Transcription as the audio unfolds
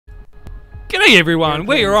G'day everyone,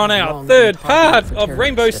 we are on our third part of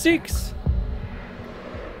Rainbow Six.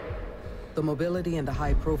 The mobility and the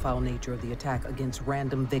high-profile nature of the attack against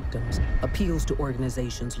random victims appeals to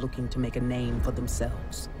organizations looking to make a name for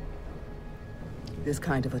themselves. This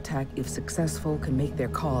kind of attack, if successful, can make their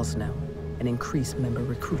cause known and increase member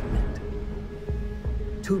recruitment.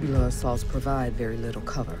 Tubular assaults provide very little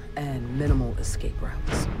cover and minimal escape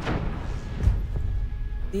routes.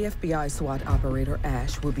 The FBI SWAT operator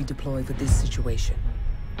Ash will be deployed for this situation.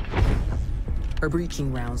 Her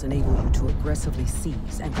breaching rounds enable you to aggressively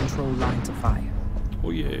seize and control lines of fire.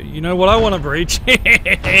 Oh yeah, you know what I want to breach? Fucking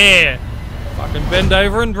bend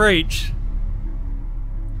over and breach.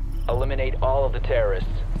 Eliminate all of the terrorists.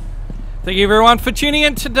 Thank you everyone for tuning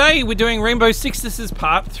in today. We're doing Rainbow Six. This is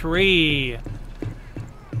part 3.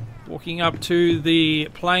 Walking up to the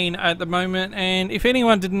plane at the moment, and if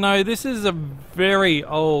anyone didn't know, this is a very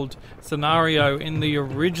old scenario in the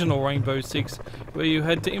original Rainbow Six where you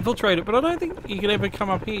had to infiltrate it, but I don't think you could ever come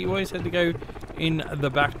up here. You always had to go in the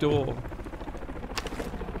back door.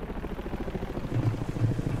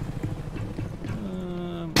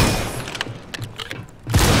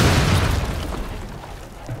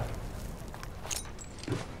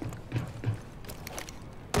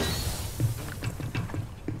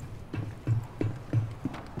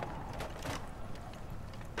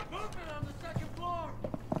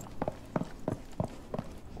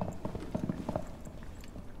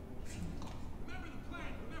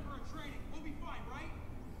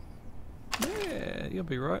 You'll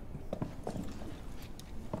be right.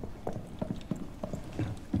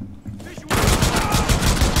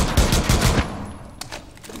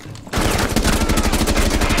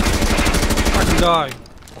 Fucking die.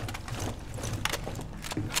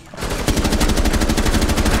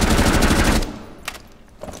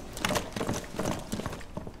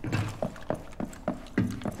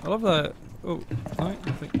 I love that. Oh, no, I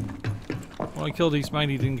think when I killed East Main,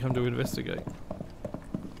 he didn't come to investigate.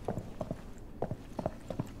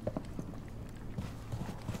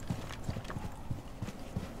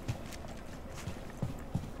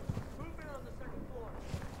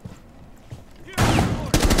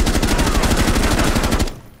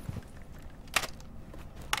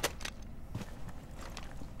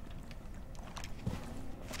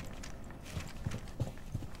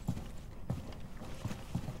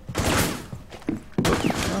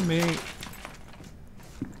 Me.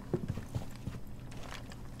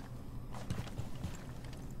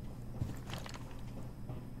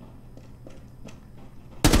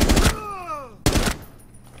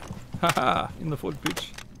 Haha, in the foot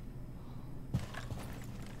pitch.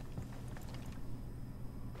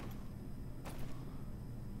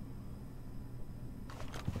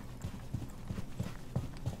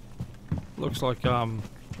 Looks like the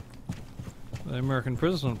American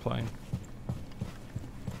president plane.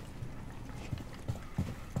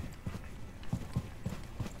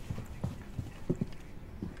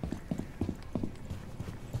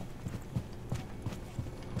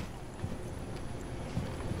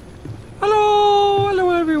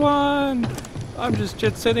 I'm just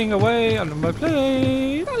jet setting away on my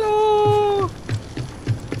plane. Hello!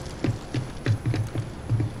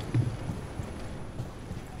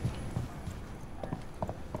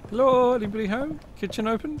 Hello, anybody home? Kitchen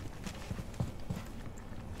open?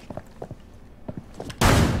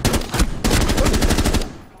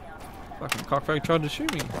 Fucking cockroach tried to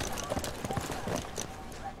shoot me.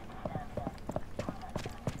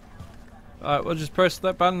 Alright, we'll just press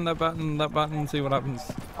that button, that button, that button, and see what happens.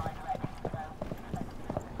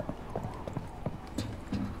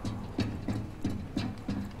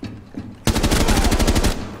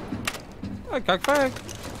 Cockfag.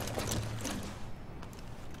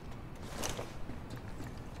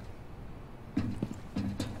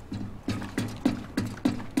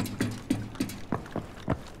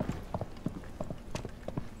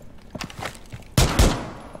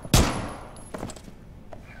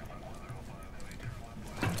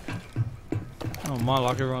 Oh my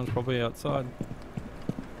luck, everyone's probably outside.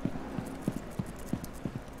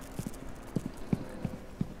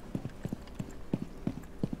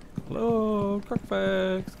 Hello,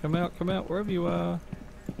 crockfags, come out, wherever you are.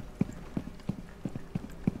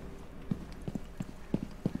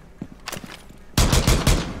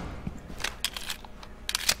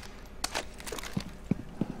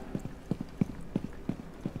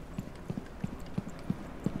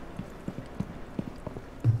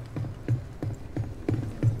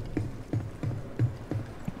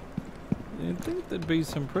 You'd think there'd be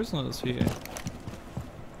some prisoners here.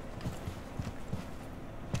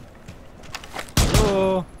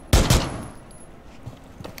 Hello.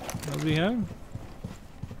 Nobody home?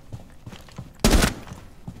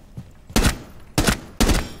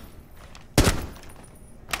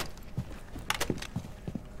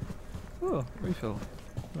 Oh, refill.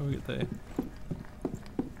 What do we get there?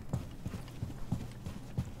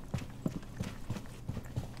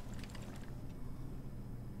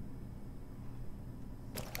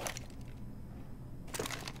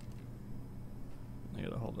 I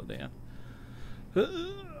gotta hold it down.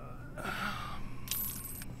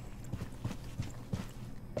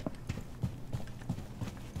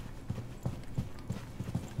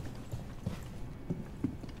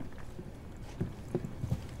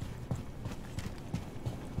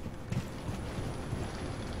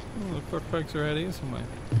 Oh, the quick packs are out here somewhere.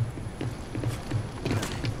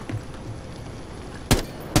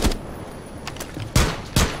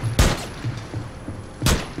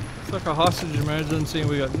 It's like a hostage emergency and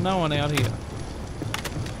we got no one out here.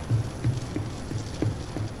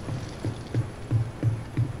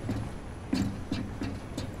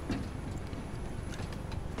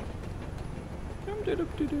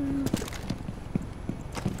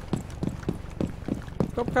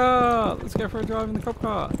 Cop car! Let's go for a drive in the cop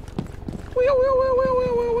car. Wheel, wheel, wheel, wheel,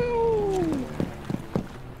 wheel, wheel, wheel.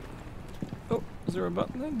 Oh, is there a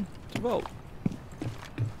button then? To vault.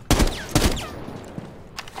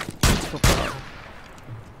 Cop car.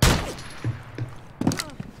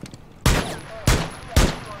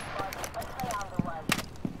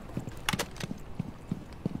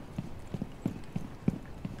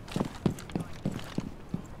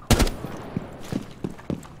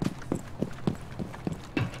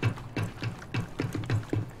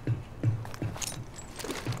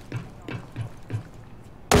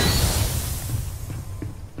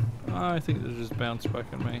 I think they just bounced back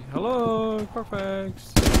at me. Hello,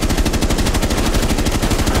 Carfax.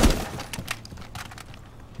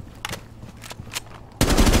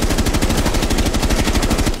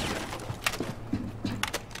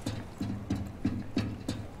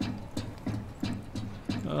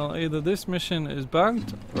 Well, either this mission is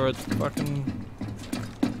bugged or it's fucking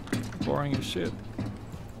boring as shit.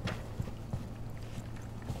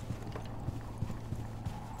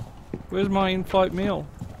 Where's my in-flight meal?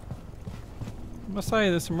 I must say,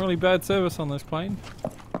 there's some really bad service on this plane.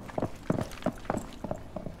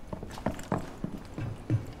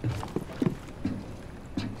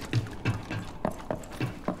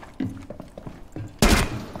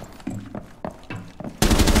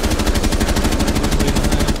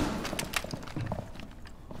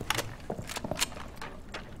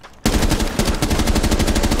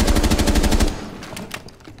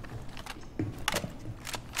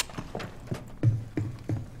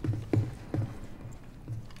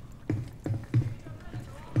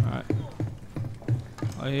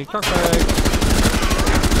 Hey, cockbag!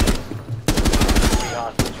 3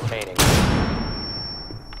 hostages remaining.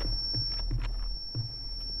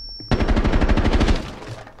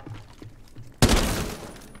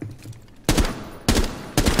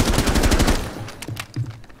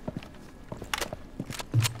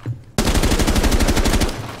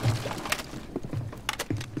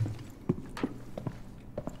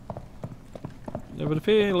 Yeah, but if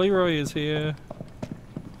Leroy is here.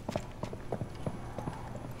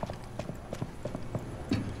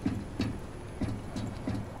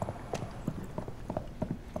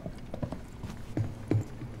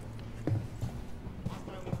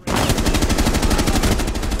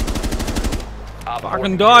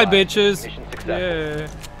 Fucking die, bitches! Yeah.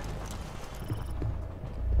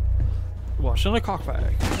 Washing a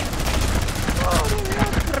cockbag.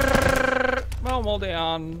 Well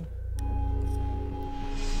down.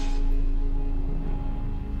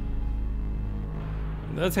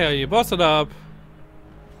 And that's how you boss it up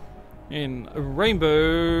in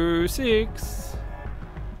Rainbow 6.